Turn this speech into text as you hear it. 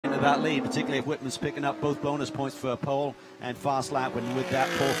that lead, particularly if Whitman's picking up both bonus points for a pole and fast lap with that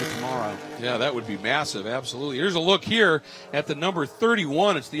pole for tomorrow. Yeah, that would be massive, absolutely. Here's a look here at the number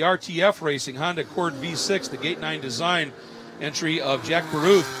 31. It's the RTF Racing Honda Accord V6, the Gate 9 design entry of Jack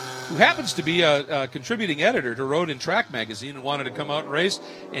Baruth, who happens to be a contributing editor to Road and Track magazine and wanted to come out and race.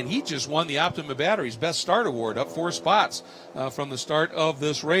 And he just won the Optima Batteries Best Start Award, up 4 spots from the start of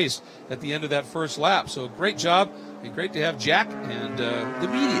this race at the end of that first lap. So great job, and great to have Jack and the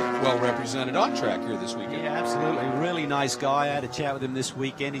media well represented on track here this weekend. Yeah, absolutely. Really nice guy. I had a chat with him this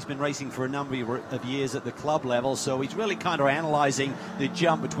weekend. He's been racing for a number of years at the club level, so he's really kind of analyzing the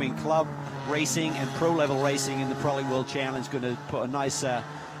jump between club racing and pro level racing in the Probably World Challenge. Going to put a nice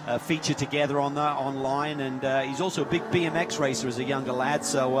feature together on that online, and he's also a big BMX racer as a younger lad,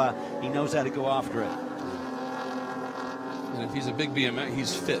 so he knows how to go after it. And if he's a big BMX,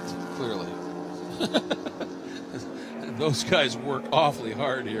 he's fit, clearly. Those guys work awfully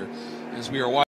hard here as we are watching.